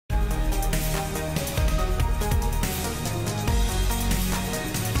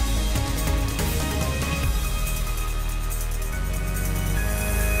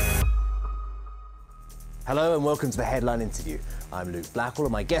Hello and welcome to the Headline Interview. I'm Luke Blackall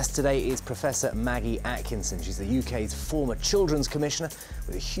and my guest today is Professor Maggie Atkinson. She's the UK's former Children's Commissioner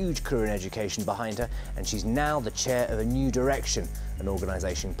with a huge career in education behind her, and she's now the chair of A New Direction, an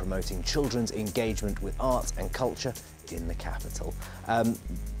organisation promoting children's engagement with art and culture in the capital.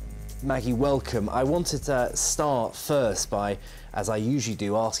 Maggie, welcome. I wanted to start first by, as I usually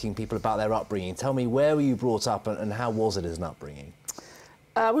do, asking people about their upbringing. Tell me, where were you brought up and how was it as an upbringing?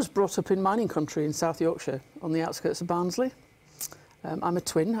 I was brought up in mining country in South Yorkshire, on the outskirts of Barnsley. I'm a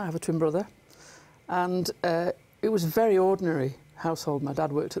twin, I have a twin brother. And it was a very ordinary household. My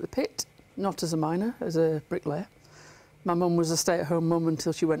dad worked at the pit, not as a miner, as a bricklayer. My mum was a stay-at-home mum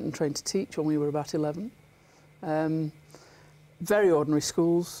until she went and trained to teach when we were about 11. Very ordinary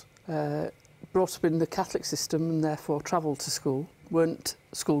schools, brought up in the Catholic system and therefore travelled to school, weren't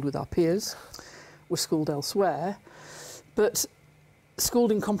schooled with our peers, were schooled elsewhere, but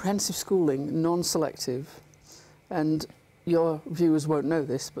schooled in comprehensive schooling, non-selective, and your viewers won't know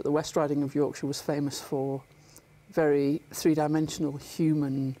this, but the West Riding of Yorkshire was famous for very three-dimensional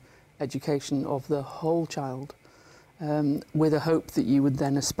human education of the whole child, with a hope that you would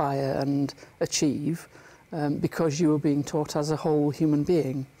then aspire and achieve because you were being taught as a whole human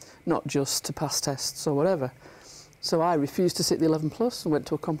being, not just to pass tests or whatever. So I refused to sit the 11 plus and went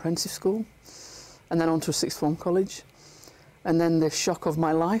to a comprehensive school and then on to a sixth form college. And then the shock of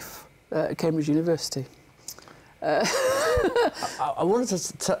my life at Cambridge University. I wanted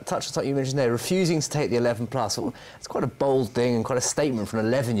to touch on something you mentioned there, refusing to take the 11 plus. It's quite a bold thing and quite a statement for an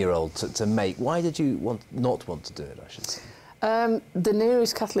 11-year-old to make. Why did you not want to do it, I should say? The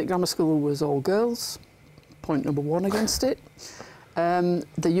nearest Catholic grammar school was all girls, point number one against it. The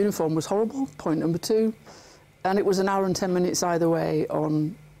uniform was horrible, point number two. And it was an hour and 10 minutes either way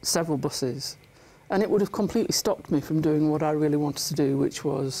on several buses. And it would have completely stopped me from doing what I really wanted to do, which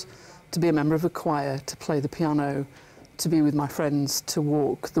was to be a member of a choir, to play the piano, to be with my friends, to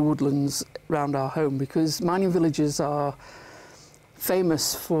walk the woodlands round our home, because mining villages are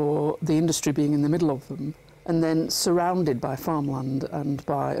famous for the industry being in the middle of them and then surrounded by farmland and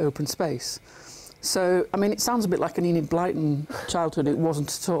by open space. So, I mean, it sounds a bit like an Enid Blyton childhood. It wasn't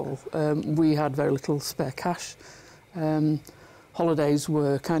at all. We had very little spare cash. Holidays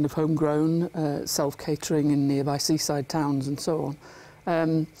were kind of homegrown, self-catering in nearby seaside towns and so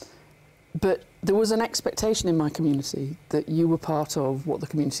on. But there was an expectation in my community that you were part of what the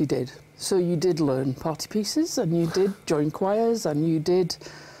community did. So you did learn party pieces and you did join choirs and you did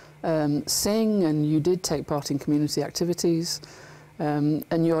sing and you did take part in community activities.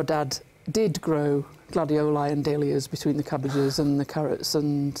 And your dad did grow gladioli and dahlias between the cabbages and the carrots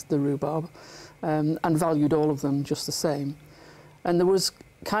and the rhubarb and valued all of them just the same. And there was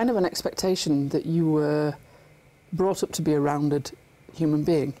kind of an expectation that you were brought up to be a rounded human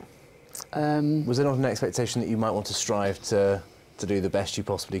being. Was there not an expectation that you might want to strive to do the best you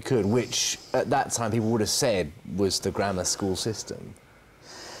possibly could, which at that time people would have said was the grammar school system?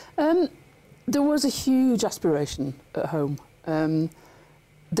 There was a huge aspiration at home.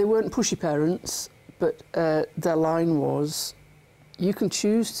 They weren't pushy parents, but their line was, you can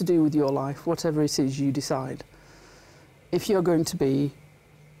choose to do with your life whatever it is you decide. If you're going to be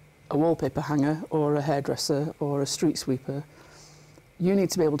a wallpaper hanger or a hairdresser or a street sweeper, you need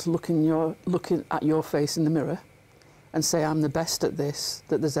to be able to look at your face in the mirror and say, I'm the best at this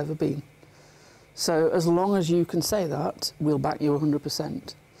that there's ever been. So as long as you can say that, we'll back you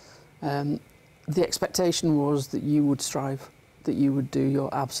 100%. The expectation was that you would strive, that you would do your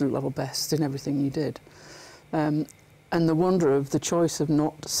absolute level best in everything you did. And the wonder of the choice of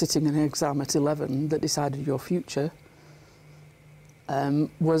not sitting an exam at 11 that decided your future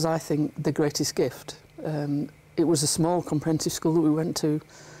was, I think, the greatest gift. It was a small comprehensive school that we went to.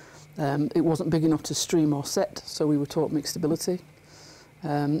 It wasn't big enough to stream or set, so we were taught mixed ability.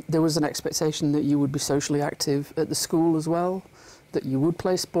 There was an expectation that you would be socially active at the school as well, that you would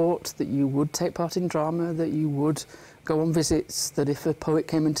play sport, that you would take part in drama, that you would go on visits, that if a poet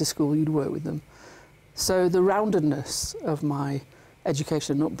came into school, you'd work with them. So the roundedness of my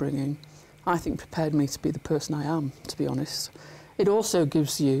education and upbringing, I think, prepared me to be the person I am, to be honest. It also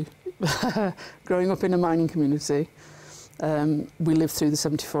gives you, growing up in a mining community, we lived through the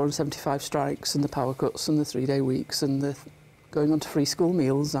 74 and 75 strikes and the power cuts and the 3-day weeks and the going on to free school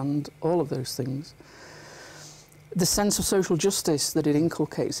meals and all of those things. The sense of social justice that it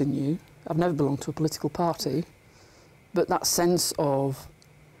inculcates in you, I've never belonged to a political party, but that sense of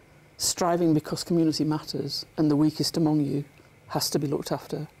striving because community matters and the weakest among you has to be looked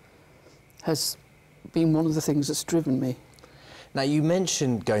after has been one of the things that's driven me. Now, you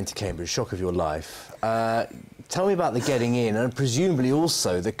mentioned going to Cambridge, shock of your life. Tell me about the getting in, and presumably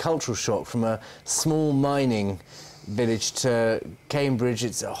also the cultural shock from a small mining village to Cambridge.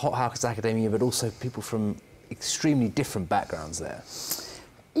 It's a hot-house academia, but also people from extremely different backgrounds there.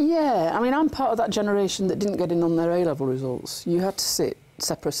 Yeah, I mean, I'm part of that generation that didn't get in on their A-level results. You had to sit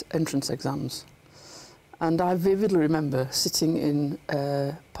separate entrance exams. And I vividly remember sitting in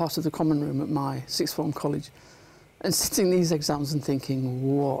part of the common room at my sixth form college and sitting these exams and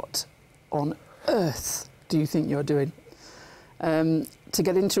thinking, what on earth do you think you're doing? To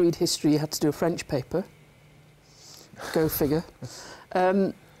get in to read history, you had to do a French paper. Go figure.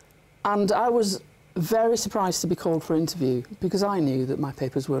 And I was very surprised to be called for interview because I knew that my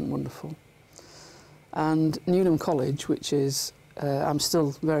papers weren't wonderful. And Newnham College, which is, I'm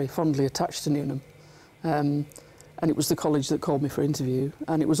still very fondly attached to Newnham, and it was the college that called me for interview,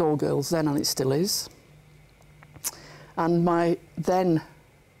 and it was all girls then, and it still is. And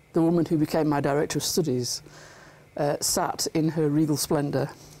the woman who became my director of studies sat in her regal splendour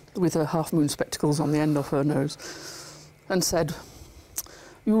with her half-moon spectacles on the end of her nose and said,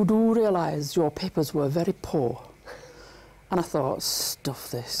 "You do realise your papers were very poor." And I thought, stuff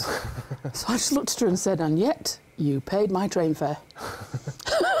this. So I just looked at her and said, "And yet you paid my train fare."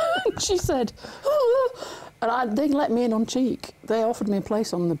 She said, "Oh." And they let me in on cheek. They offered me a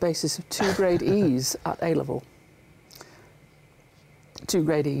place on the basis of 2 grade E's at A-level. 2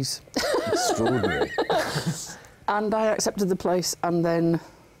 grade E's. Extraordinary. And I accepted the place, and then,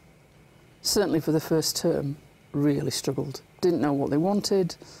 certainly for the first term, really struggled. Didn't know what they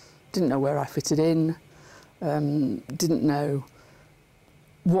wanted, didn't know where I fitted in, didn't know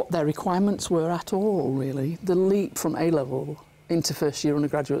what their requirements were at all, really. The leap from A-level into first year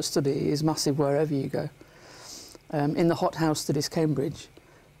undergraduate study is massive wherever you go. In the hothouse that is Cambridge,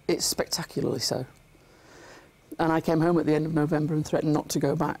 it's spectacularly so. And I came home at the end of November and threatened not to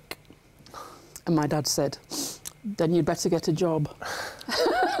go back. And my dad said, "Then you'd better get a job."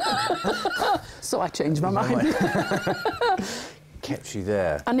 So I changed my mind. Kept you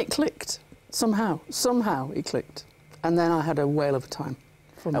there. And it clicked, somehow it clicked. And then I had a whale of a time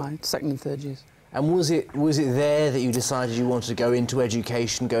for my second and third years. And was it there that you decided you wanted to go into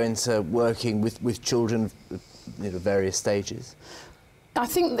education, go into working with children at various stages? I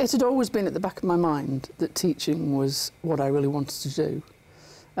think it had always been at the back of my mind that teaching was what I really wanted to do.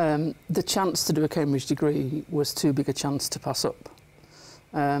 The chance to do a Cambridge degree was too big a chance to pass up.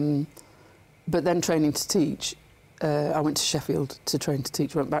 But then training to teach, I went to Sheffield to train to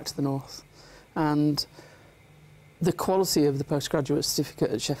teach, went back to the north. And the quality of the postgraduate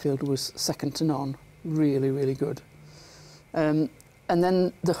certificate at Sheffield was second to none, really, really good. And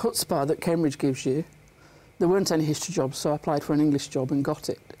then the chutzpah that Cambridge gives you, there weren't any history jobs, so I applied for an English job and got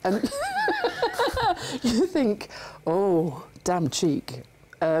it. And you think, oh, damn cheek.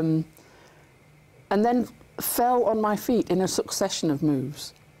 And then fell on my feet in a succession of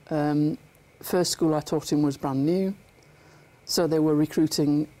moves. First school I taught in was brand new, so they were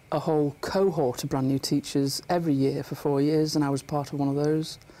recruiting a whole cohort of brand new teachers every year for 4 years, and I was part of one of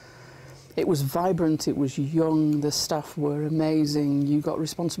those. It was vibrant, it was young, the staff were amazing, you got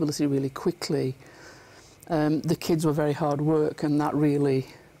responsibility really quickly. The kids were very hard work, and that really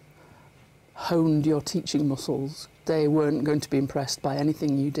honed your teaching muscles. They weren't going to be impressed by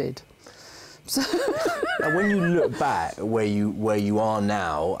anything you did. So now, when you look back at where you are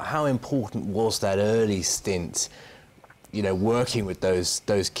now, how important was that early stint, working with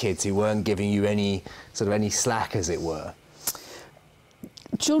those kids who weren't giving you any slack, as it were?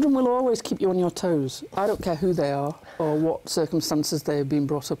 Children will always keep you on your toes. I don't care who they are or what circumstances they have been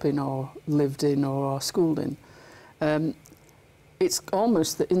brought up in or lived in or are schooled in. It's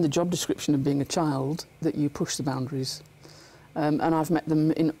almost that in the job description of being a child that you push the boundaries. And I've met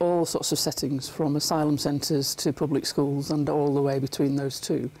them in all sorts of settings, from asylum centres to public schools and all the way between those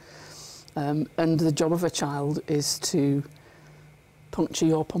two. And the job of a child is to puncture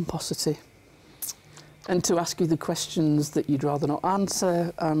your pomposity and to ask you the questions that you'd rather not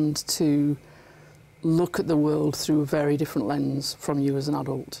answer, and to look at the world through a very different lens from you as an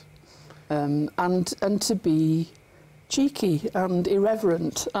adult. And to be cheeky and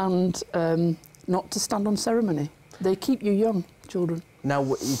irreverent and not to stand on ceremony. They keep you young, children. Now,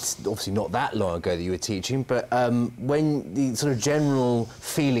 it's obviously not that long ago that you were teaching, but when the sort of general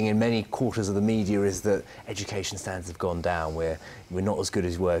feeling in many quarters of the media is that education standards have gone down, we're not as good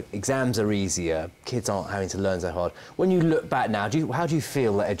as we were, exams are easier, kids aren't having to learn so hard. When you look back now, how do you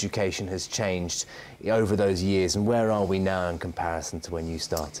feel that education has changed over those years, and where are we now in comparison to when you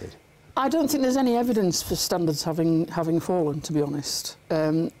started? I don't think there's any evidence for standards having fallen, to be honest.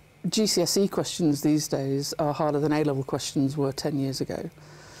 GCSE questions these days are harder than A-level questions were 10 years ago.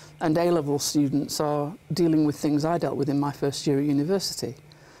 And A-level students are dealing with things I dealt with in my first year at university.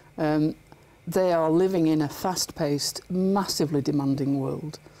 They are living in a fast-paced, massively demanding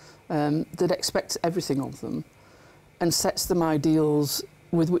world that expects everything of them and sets them ideals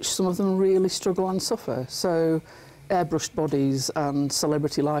with which some of them really struggle and suffer. So airbrushed bodies and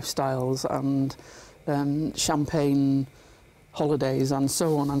celebrity lifestyles and champagne holidays and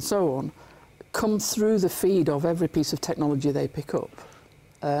so on come through the feed of every piece of technology they pick up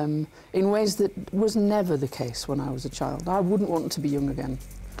in ways that was never the case when I was a child. I wouldn't want to be young again.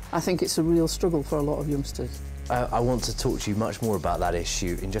 I think it's a real struggle for a lot of youngsters. I want to talk to you much more about that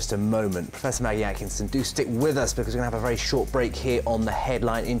issue in just a moment. Professor Maggie Atkinson, do stick with us because we're going to have a very short break here on the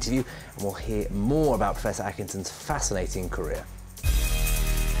Headline Interview and we'll hear more about Professor Atkinson's fascinating career.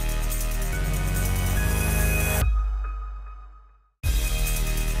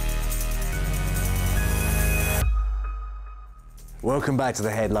 Welcome back to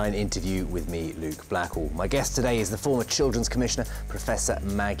the Headline Interview with me, Luke Blackall. My guest today is the former Children's Commissioner, Professor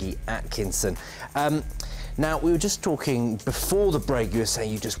Maggie Atkinson. Now, we were just talking before the break, you were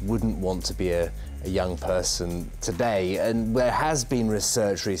saying you just wouldn't want to be a young person today, and there has been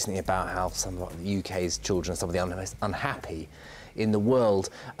research recently about how some of the UK's children are some of the most unhappy in the world.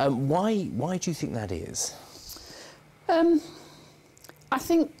 Why do you think that is? I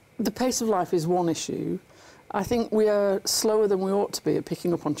think the pace of life is one issue. I think we are slower than we ought to be at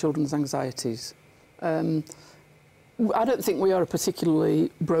picking up on children's anxieties. I don't think we are a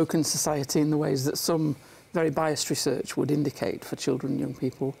particularly broken society in the ways that some very biased research would indicate for children and young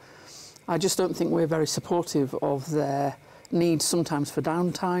people. I just don't think we're very supportive of their need sometimes for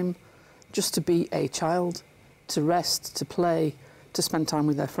downtime, just to be a child, to rest, to play, to spend time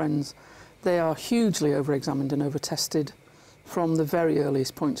with their friends. They are hugely over-examined and over-tested from the very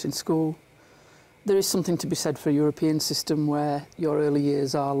earliest points in school. There is something to be said for a European system where your early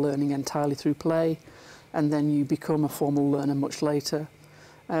years are learning entirely through play and then you become a formal learner much later.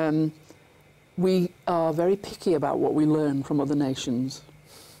 We are very picky about what we learn from other nations.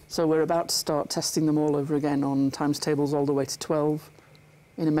 So we're about to start testing them all over again on times tables all the way to 12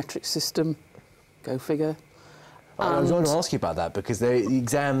 in a metric system. Go figure. I was going to ask you about that because the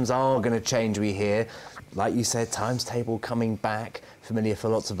exams are going to change, we hear. Like you said, times table coming back, familiar for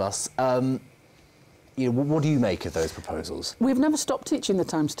lots of us. You know, what do you make of those proposals? We've never stopped teaching the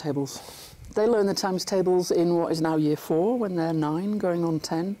times tables. They learn the times tables in what is now year 4 when they're 9, going on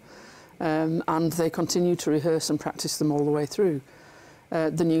 10. And they continue to rehearse and practice them all the way through.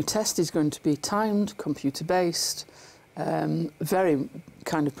 The new test is going to be timed, computer-based, very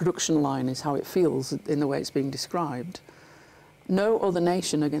kind of production line is how it feels in the way it's being described. No other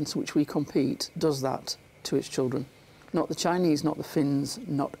nation against which we compete does that to its children. Not the Chinese, not the Finns,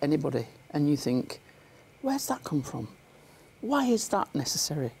 not anybody. And you think, where's that come from? Why is that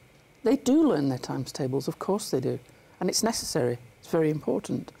necessary? They do learn their times tables, of course they do. And it's necessary, it's very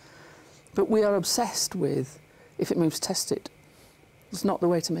important. But we are obsessed with, if it moves, test it. It's not the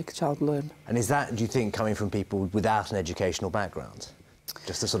way to make a child learn. And is that, do you think, coming from people without an educational background?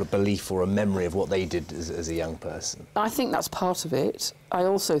 Just a sort of belief or a memory of what they did as a young person? I think that's part of it. I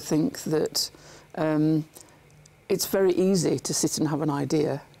also think that it's very easy to sit and have an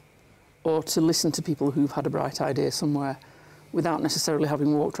idea or to listen to people who've had a bright idea somewhere without necessarily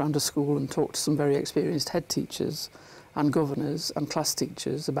having walked around a school and talked to some very experienced head teachers and governors and class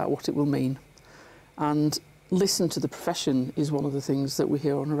teachers about what it will mean. And listen to the profession is one of the things that we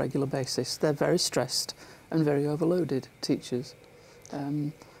hear on a regular basis. They're very stressed and very overloaded, teachers.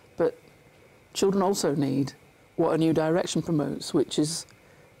 But children also need what a new direction promotes, which is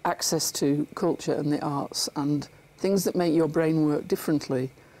access to culture and the arts and things that make your brain work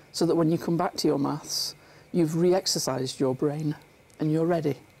differently so that when you come back to your maths, you've re-exercised your brain and you're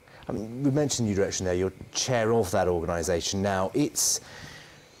ready. I mean, we mentioned New Direction there, you're chair of that organisation now. It's,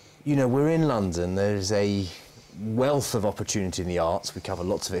 you know, we're in London, there's a wealth of opportunity in the arts. We cover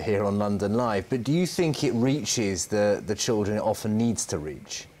lots of it here on London Live, but do you think it reaches the children it often needs to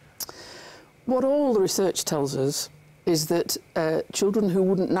reach? What all the research tells us is that children who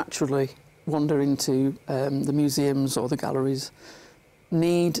wouldn't naturally wander into the museums or the galleries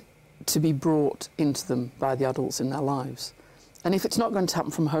need to be brought into them by the adults in their lives. And if it's not going to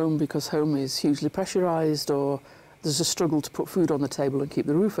happen from home because home is hugely pressurised or there's a struggle to put food on the table and keep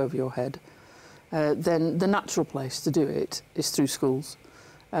the roof over your head, then the natural place to do it is through schools.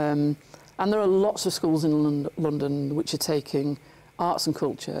 And there are lots of schools in London which are taking arts and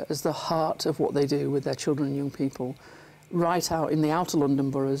culture as the heart of what they do with their children and young people. right out in the outer London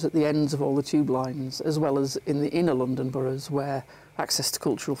boroughs at the ends of all the tube lines, as well as in the inner London boroughs where access to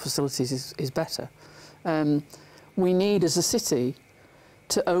cultural facilities is better. We need, as a city,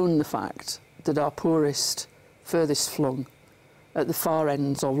 to own the fact that our poorest, furthest flung, at the far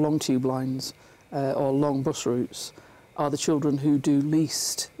ends of long tube lines or long bus routes, are the children who do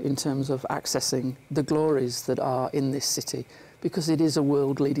least in terms of accessing the glories that are in this city, because it is a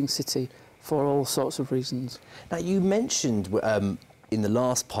world-leading city for all sorts of reasons. Now, you mentioned in the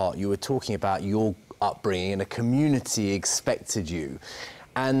last part, you were talking about your upbringing and a community expected you.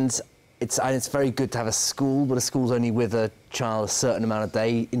 And it's very good to have a school, but a school's only with a child a certain amount of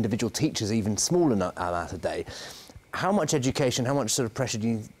day, individual teachers even smaller amount of day. How much education, how much sort of pressure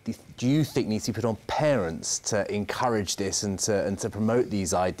do you think needs to be put on parents to encourage this and to promote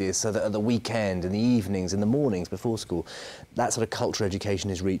these ideas, so that at the weekend, in the evenings, in the mornings before school, that sort of cultural education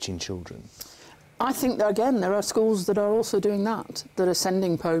is reaching children? I think that, again, there are schools that are also doing that are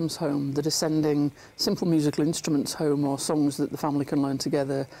sending poems home, that are sending simple musical instruments home, or songs that the family can learn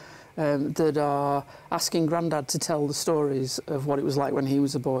together, that are asking Grandad to tell the stories of what it was like when he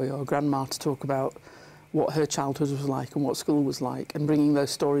was a boy, or Grandma to talk about what her childhood was like and what school was like, and bringing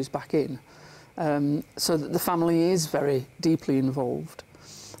those stories back in, so that the family is very deeply involved.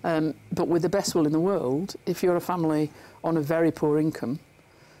 But with the best will in the world, if you're a family on a very poor income,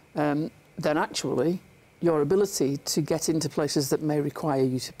 then actually your ability to get into places that may require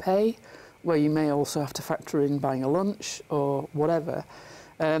you to pay, where you may also have to factor in buying a lunch or whatever,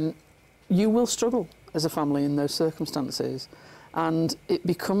 you will struggle as a family in those circumstances. And it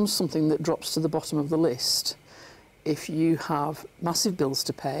becomes something that drops to the bottom of the list if you have massive bills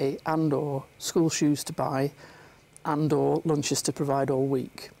to pay, and or school shoes to buy, and or lunches to provide all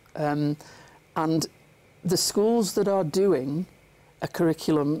week. And the schools that are doing a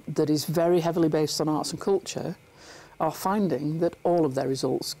curriculum that is very heavily based on arts and culture are finding that all of their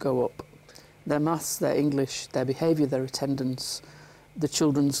results go up. Their maths, their English, their behaviour, their attendance, the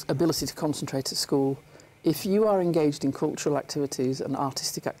children's ability to concentrate at school. If you are engaged in cultural activities and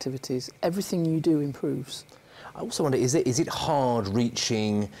artistic activities, everything you do improves. I also wonder, is it hard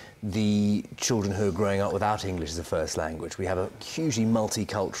reaching the children who are growing up without English as a first language? We have a hugely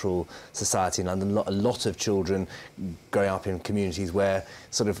multicultural society in London, a lot of children growing up in communities where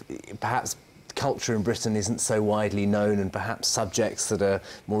sort of perhaps culture in Britain isn't so widely known, and perhaps subjects that are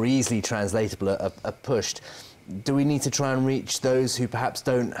more easily translatable are pushed. Do we need to try and reach those who perhaps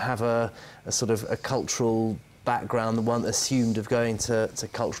don't have a sort of a cultural background, the one assumed of going to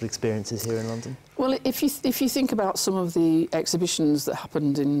cultural experiences here in London? Well, if you think about some of the exhibitions that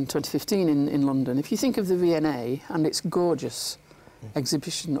happened in 2015 in London, if you think of the V&A and its gorgeous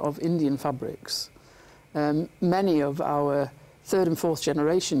exhibition of Indian fabrics, many of our third and fourth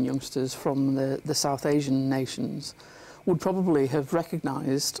generation youngsters from the South Asian nations would probably have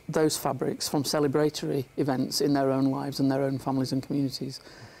recognised those fabrics from celebratory events in their own lives and their own families and communities.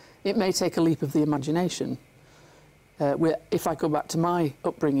 It may take a leap of the imagination. If I go back to my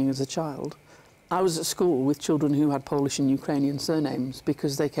upbringing as a child, I was at school with children who had Polish and Ukrainian surnames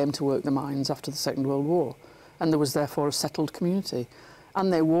because they came to work the mines after the Second World War, and there was therefore a settled community.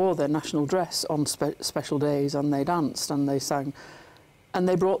 And they wore their national dress on special days, and they danced and they sang, and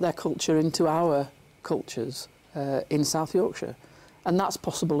they brought their culture into our cultures in South Yorkshire. And that's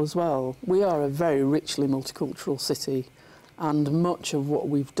possible as well. We are a very richly multicultural city, and much of what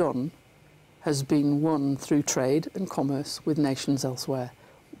we've done has been won through trade and commerce with nations elsewhere.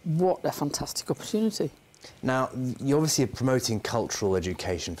 What a fantastic opportunity. Now, you're obviously promoting cultural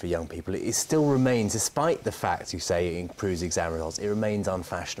education for young people. It still remains, despite the fact you say it improves exam results, it remains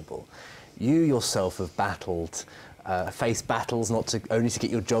unfashionable. You yourself have battled, faced battles, not only to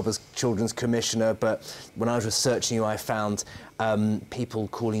get your job as Children's Commissioner, but when I was researching you, I found people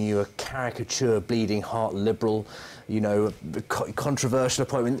calling you a caricature, bleeding heart liberal, you know, a controversial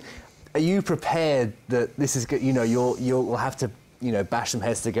appointment. Are you prepared that this is, you know, you'll have to, you know, bash some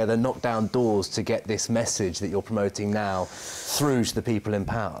heads together, knock down doors to get this message that you're promoting now through to the people in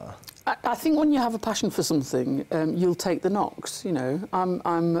power? I think when you have a passion for something, you'll take the knocks. You know,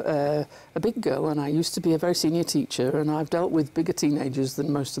 I'm a big girl, and I used to be a very senior teacher, and I've dealt with bigger teenagers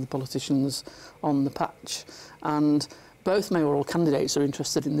than most of the politicians on the patch. And both mayoral candidates are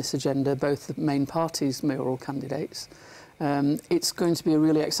interested in this agenda, both the main parties' mayoral candidates. It's going to be a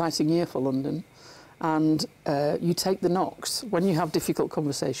really exciting year for London. And you take the knocks. When you have difficult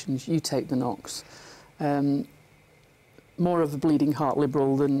conversations, you take the knocks. More of a bleeding heart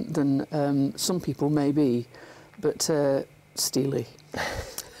liberal than some people may be, but steely.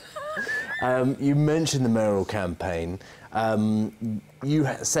 You mentioned the mayoral campaign. You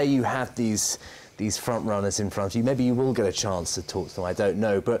say you have these these front runners in front of you. Maybe you will get a chance to talk to them, I don't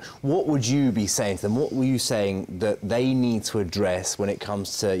know. But what would you be saying to them? What were you saying that they need to address when it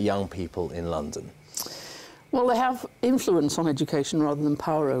comes to young people in London? Well, they have influence on education rather than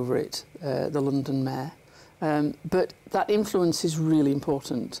power over it, the London Mayor. But that influence is really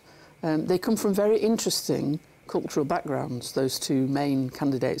important. They come from very interesting cultural backgrounds, those two main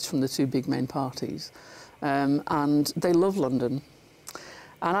candidates from the two big main parties. And they love London.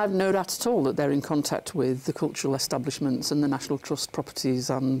 And I've no doubt at all that they're in contact with the cultural establishments and the National Trust properties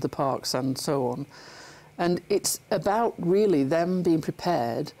and the parks and so on. And it's about really them being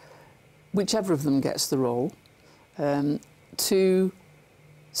prepared, whichever of them gets the role, to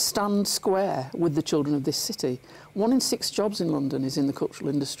stand square with the children of this city. 1 in 6 jobs in London is in the cultural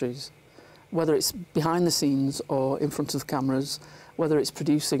industries, whether it's behind the scenes or in front of cameras, whether it's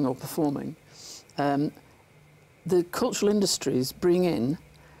producing or performing. The cultural industries bring in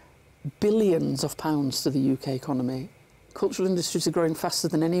billions of pounds to the UK economy. Cultural industries are growing faster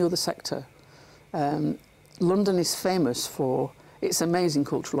than any other sector. London is famous for its amazing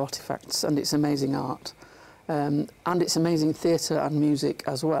cultural artefacts and its amazing art, and its amazing theatre and music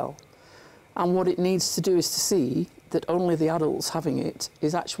as well. And what it needs to do is to see that only the adults having it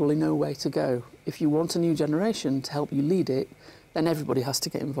is actually no way to go. If you want a new generation to help you lead it, then everybody has to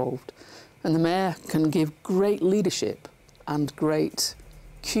get involved. And the Mayor can give great leadership and great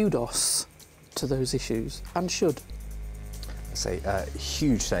kudos to those issues, and should. Say a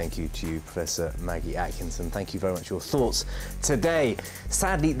huge thank you to you, Professor Maggie Atkinson. Thank you very much for your thoughts today.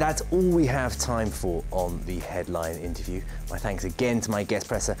 Sadly, that's all we have time for on the Headline interview. My thanks again to my guest,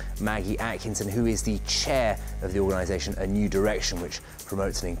 Professor Maggie Atkinson, who is the chair of the organisation A New Direction, which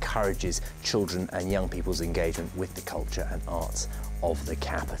promotes and encourages children and young people's engagement with the culture and arts of the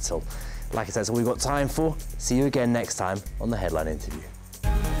capital. Like I said, that's all we've got time for. See you again next time on the Headline interview.